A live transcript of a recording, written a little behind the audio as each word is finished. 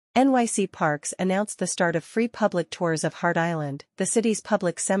NYC Parks announced the start of free public tours of Hart Island, the city's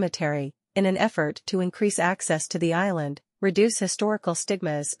public cemetery, in an effort to increase access to the island, reduce historical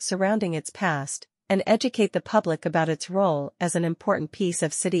stigmas surrounding its past, and educate the public about its role as an important piece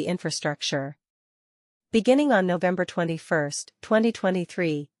of city infrastructure. Beginning on November 21,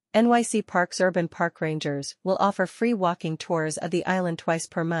 2023, NYC Parks urban park rangers will offer free walking tours of the island twice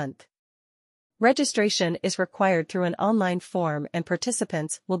per month. Registration is required through an online form and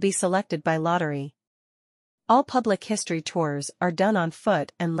participants will be selected by lottery. All public history tours are done on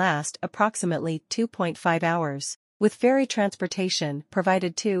foot and last approximately 2.5 hours, with ferry transportation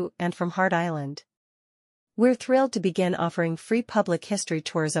provided to and from Hart Island. We're thrilled to begin offering free public history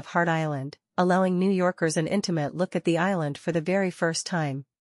tours of Hart Island, allowing New Yorkers an intimate look at the island for the very first time.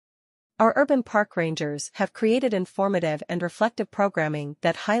 Our urban park rangers have created informative and reflective programming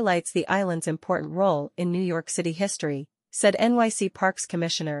that highlights the island's important role in New York City history, said NYC Parks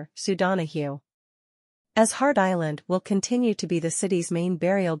Commissioner Sue Donahue. As Hart Island will continue to be the city's main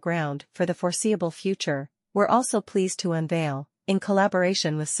burial ground for the foreseeable future, we're also pleased to unveil, in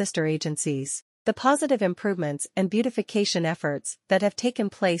collaboration with sister agencies, the positive improvements and beautification efforts that have taken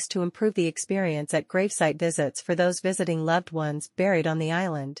place to improve the experience at gravesite visits for those visiting loved ones buried on the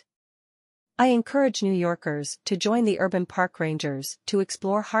island. I encourage New Yorkers to join the urban park rangers to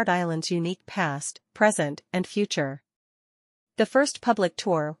explore Hart Island's unique past, present, and future. The first public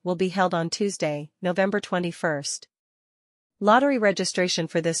tour will be held on Tuesday, November 21st. Lottery registration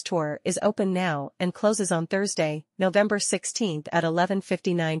for this tour is open now and closes on Thursday, November 16th at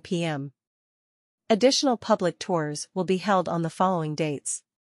 11:59 p.m. Additional public tours will be held on the following dates: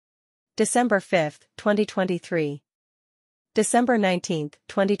 December 5th, 2023, December 19th,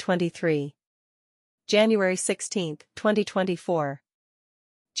 2023, January 16th, 2024,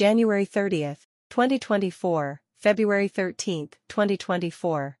 January 30th, 2024, February 13th,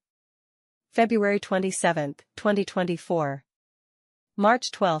 2024, February 27th, 2024, March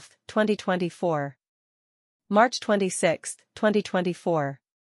 12th, 2024, March 26th, 2024,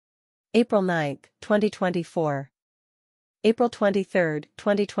 April 9th, 2024, April 23rd,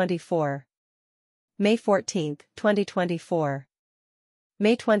 2024, May 14th, 2024,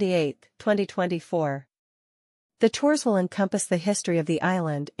 May 28th, 2024. The tours will encompass the history of the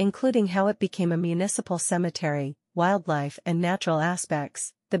island, including how it became a municipal cemetery, wildlife and natural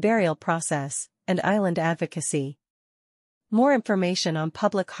aspects, the burial process, and island advocacy. More information on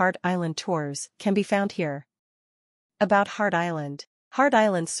public Hart Island tours can be found here. About Hart Island. Hart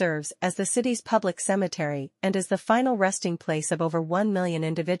Island serves as the city's public cemetery and is the final resting place of over 1 million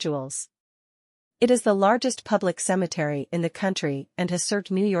individuals. It is the largest public cemetery in the country and has served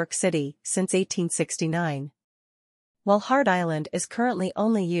New York City since 1869. While Hart Island is currently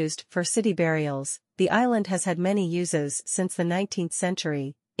only used for city burials, the island has had many uses since the 19th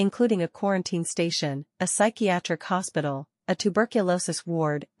century, including a quarantine station, a psychiatric hospital, a tuberculosis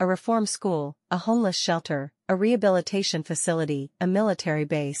ward, a reform school, a homeless shelter, a rehabilitation facility, a military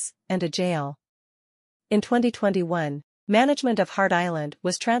base, and a jail. In 2021, management of Hart Island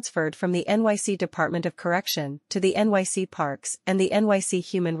was transferred from the NYC Department of Correction to the NYC Parks and the NYC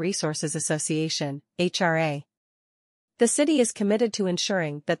Human Resources Association, HRA. The city is committed to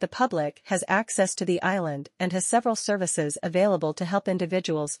ensuring that the public has access to the island and has several services available to help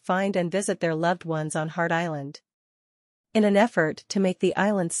individuals find and visit their loved ones on Hart Island. In an effort to make the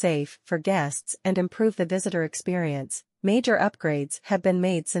island safe for guests and improve the visitor experience, major upgrades have been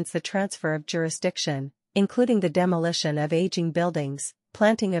made since the transfer of jurisdiction, including the demolition of aging buildings,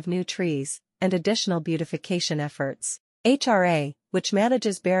 planting of new trees, and additional beautification efforts. HRA, which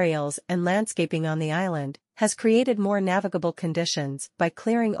manages burials and landscaping on the island, has created more navigable conditions by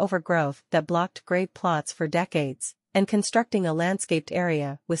clearing overgrowth that blocked grave plots for decades, and constructing a landscaped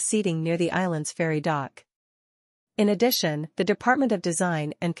area with seating near the island's ferry dock. In addition, the Department of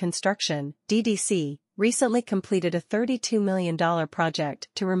Design and Construction, DDC, recently completed a $32 million project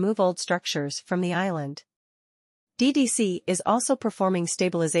to remove old structures from the island. DDC is also performing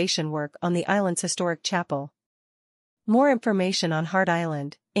stabilization work on the island's historic chapel. More information on Hart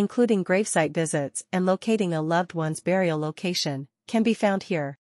Island, including gravesite visits and locating a loved one's burial location, can be found here.